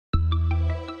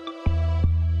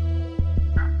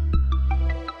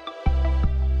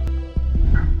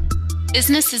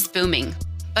Business is booming.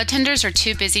 Bud tenders are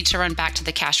too busy to run back to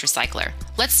the cash recycler.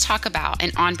 Let's talk about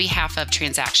an on behalf of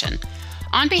transaction.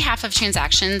 On behalf of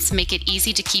transactions make it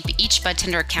easy to keep each bud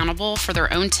tender accountable for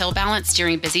their own till balance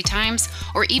during busy times,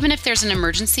 or even if there's an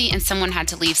emergency and someone had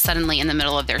to leave suddenly in the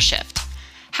middle of their shift.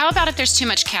 How about if there's too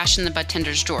much cash in the bud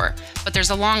tender's drawer, but there's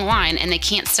a long line and they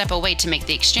can't step away to make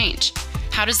the exchange?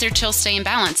 How does their till stay in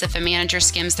balance if a manager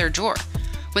skims their drawer?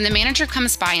 When the manager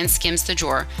comes by and skims the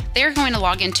drawer, they are going to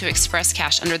log into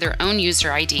XpressCash under their own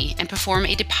user ID and perform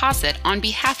a deposit on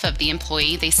behalf of the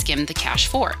employee they skimmed the cash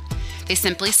for. They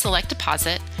simply select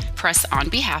Deposit, press On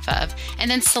Behalf of,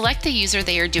 and then select the user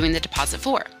they are doing the deposit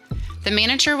for. The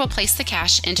manager will place the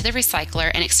cash into the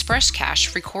recycler, and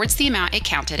XpressCash records the amount it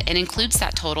counted and includes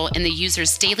that total in the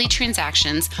user's daily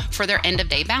transactions for their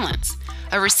end-of-day balance.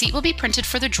 A receipt will be printed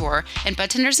for the drawer, and bud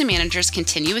tenders and managers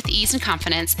continue with ease and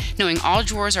confidence, knowing all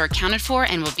drawers are accounted for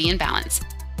and will be in balance.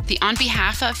 The On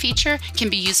Behalf of feature can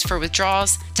be used for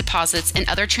withdrawals, deposits, and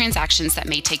other transactions that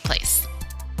may take place.